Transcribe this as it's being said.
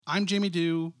I'm Jamie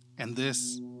Dew, and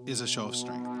this is a show of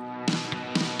strength.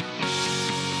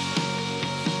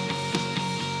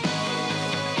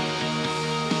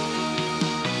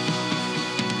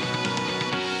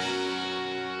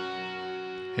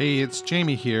 Hey, it's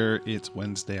Jamie here. It's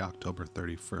Wednesday, October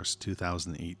 31st,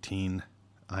 2018.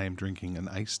 I am drinking an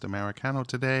iced Americano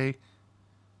today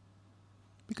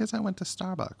because I went to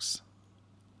Starbucks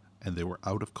and they were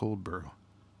out of cold brew.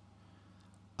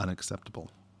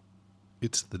 Unacceptable.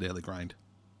 It's the daily grind.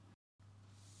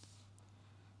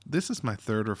 This is my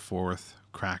third or fourth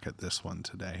crack at this one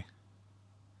today.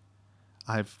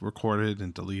 I've recorded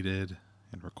and deleted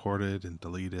and recorded and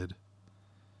deleted.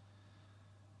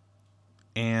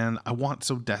 And I want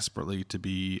so desperately to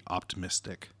be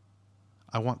optimistic.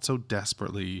 I want so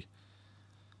desperately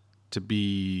to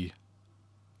be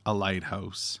a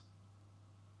lighthouse,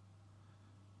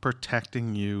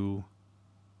 protecting you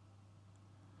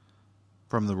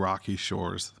from the rocky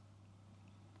shores.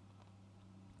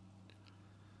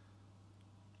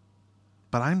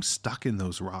 But I'm stuck in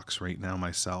those rocks right now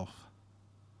myself.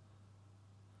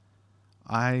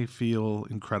 I feel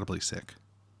incredibly sick.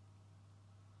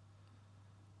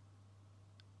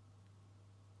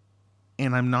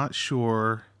 And I'm not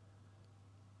sure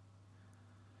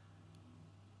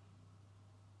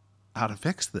how to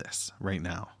fix this right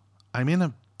now. I'm in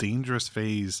a dangerous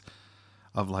phase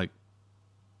of like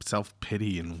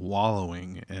self-pity and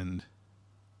wallowing and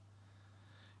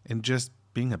just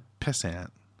being a pissant.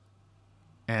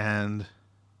 And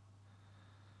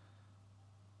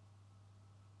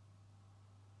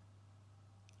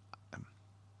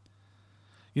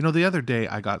you know, the other day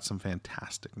I got some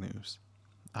fantastic news.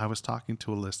 I was talking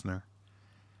to a listener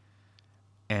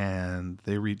and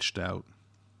they reached out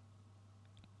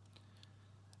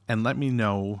and let me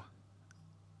know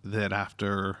that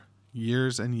after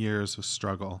years and years of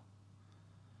struggle,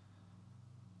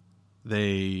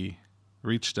 they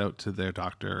reached out to their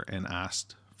doctor and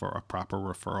asked for a proper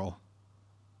referral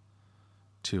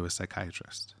to a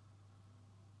psychiatrist.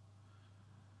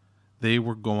 They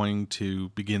were going to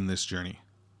begin this journey.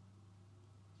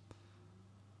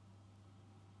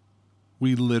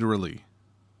 We literally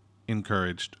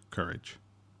encouraged courage.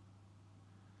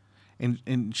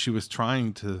 And she was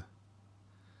trying to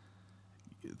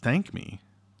thank me,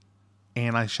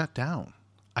 and I shut down.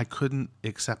 I couldn't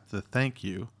accept the thank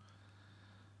you.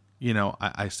 You know,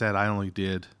 I said I only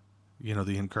did, you know,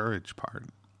 the encourage part.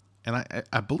 And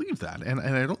I believe that. And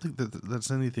I don't think that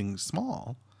that's anything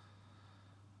small.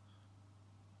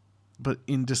 But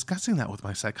in discussing that with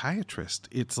my psychiatrist,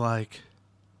 it's like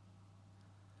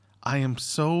I am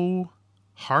so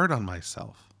hard on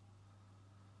myself.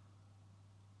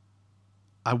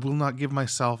 I will not give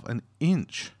myself an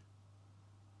inch.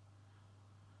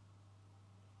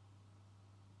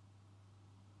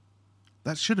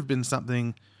 That should have been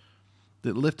something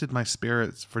that lifted my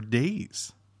spirits for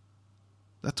days.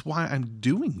 That's why I'm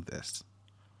doing this.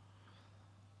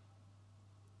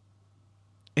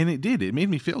 And it did. It made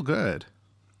me feel good.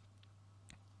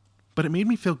 But it made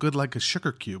me feel good like a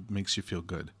sugar cube makes you feel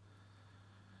good.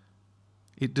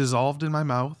 It dissolved in my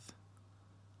mouth.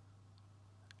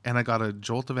 And I got a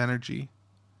jolt of energy.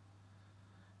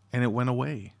 And it went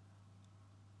away.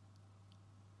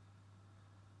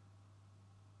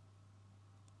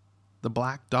 The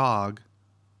black dog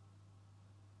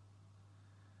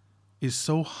is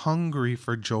so hungry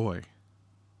for joy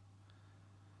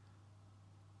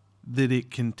that it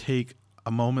can take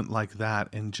a moment like that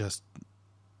and just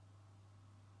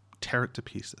tear it to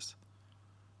pieces.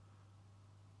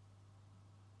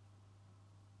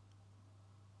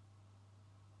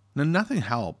 Now, nothing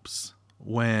helps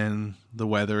when the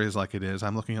weather is like it is.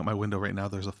 I'm looking out my window right now.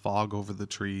 There's a fog over the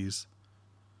trees.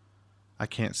 I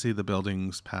can't see the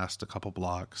buildings past a couple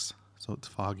blocks, so it's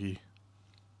foggy.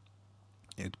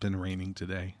 It's been raining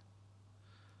today.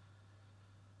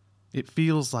 It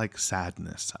feels like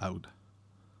sadness out.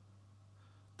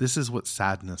 This is what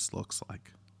sadness looks like.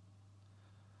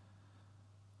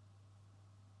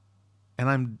 And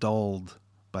I'm dulled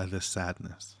by this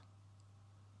sadness.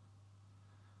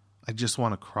 I just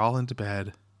want to crawl into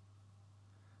bed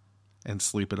and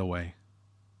sleep it away.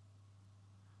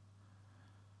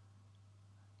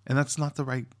 And that's not the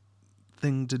right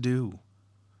thing to do.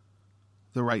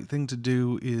 The right thing to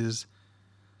do is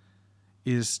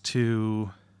to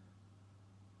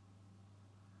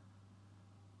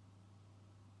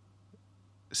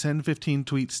send 15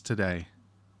 tweets today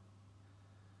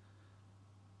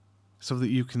so that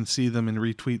you can see them and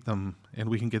retweet them, and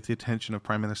we can get the attention of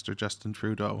Prime Minister Justin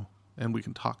Trudeau, and we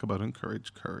can talk about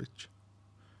encourage courage.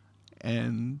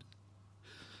 And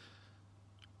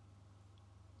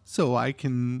so I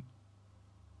can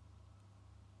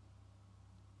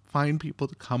find people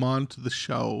to come on to the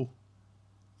show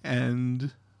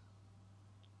and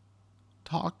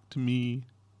talk to me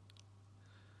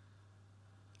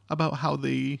about how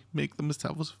they make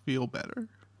themselves feel better.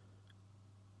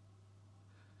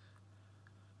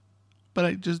 But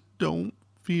I just don't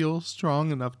feel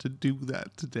strong enough to do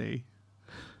that today.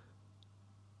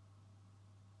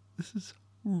 This is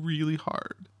really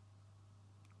hard.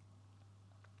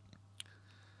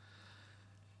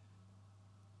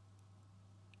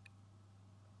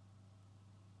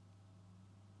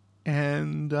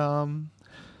 And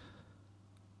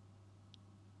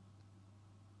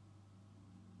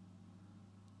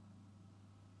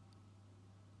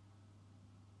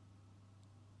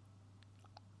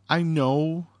I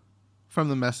know from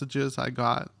the messages I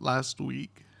got last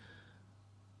week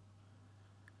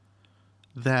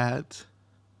that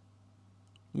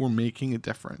we're making a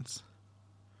difference.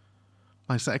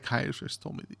 My psychiatrist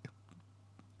told me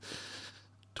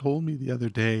the other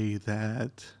day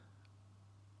that,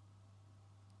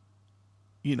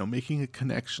 you know, making a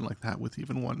connection like that with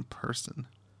even one person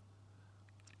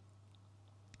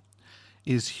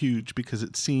is huge, because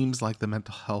it seems like the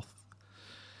mental health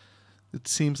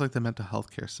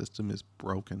care system is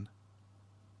broken.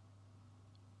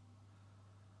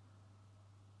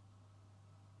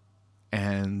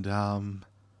 And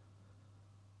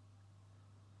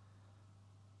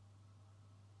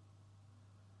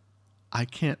I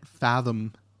can't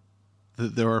fathom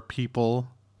that there are people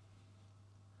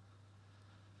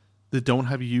that don't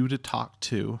have you to talk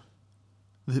to,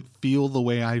 that feel the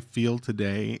way I feel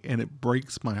today, and it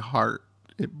breaks my heart.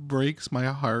 It breaks my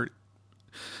heart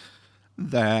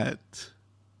that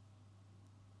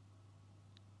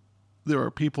there are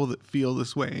people that feel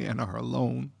this way and are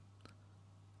alone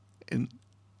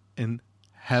and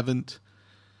haven't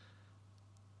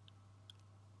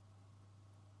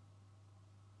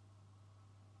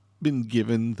been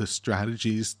given the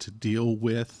strategies to deal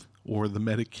with or the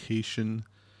medication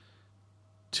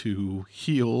to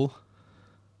heal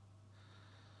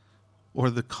or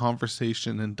the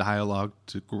conversation and dialogue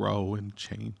to grow and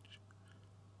change.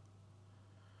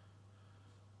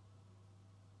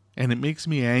 And it makes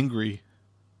me angry.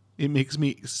 It makes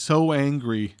me so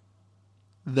angry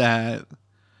that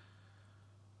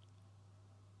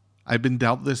I've been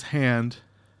dealt this hand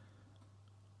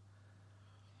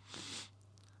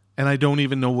and I don't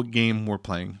even know what game we're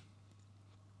playing.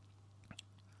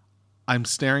 I'm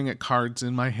staring at cards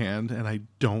in my hand and I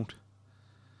don't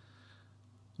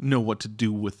know what to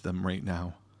do with them right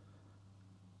now.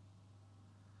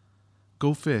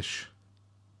 Go fish.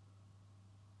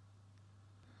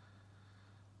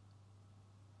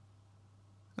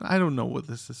 I don't know what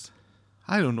this is.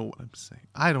 I don't know what I'm saying.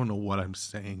 I don't know what I'm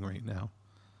saying right now.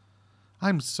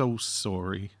 I'm so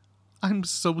sorry. I'm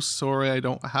so sorry I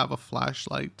don't have a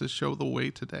flashlight to show the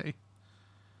way today.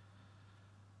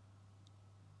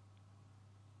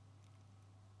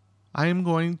 I am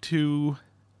going to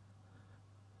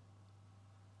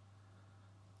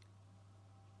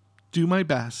do my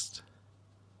best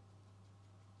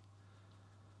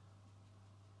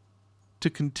to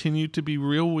continue to be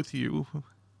real with you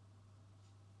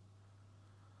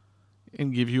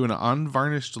and give you an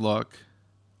unvarnished look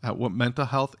at what mental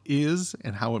health is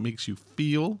and how it makes you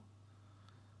feel.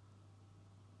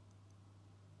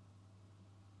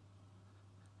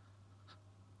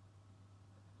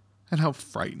 And how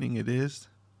frightening it is.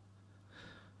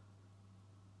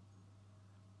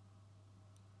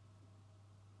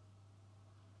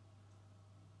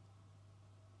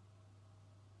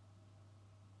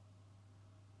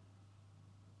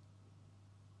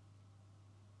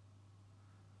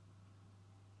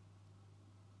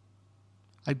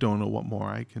 I don't know what more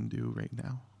I can do right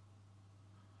now.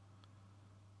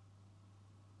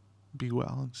 Be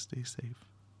well and stay safe.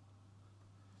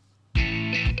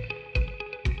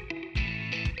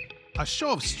 A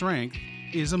Show of Strength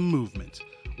is a movement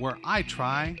where I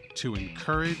try to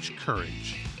encourage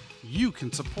courage. You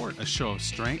can support A Show of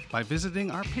Strength by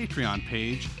visiting our Patreon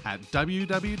page at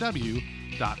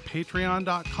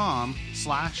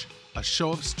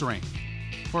www.patreon.com/ashowofstrength.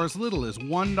 For as little as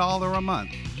 $1 a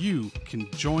month, you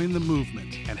can join the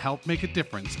movement and help make a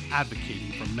difference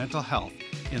advocating for mental health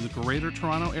in the Greater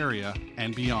Toronto Area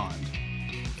and beyond.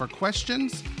 For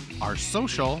questions, our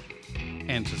social,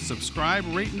 and to subscribe,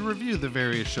 rate, and review the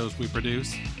various shows we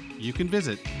produce, you can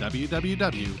visit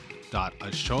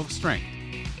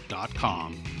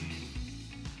www.ashowofstrength.com.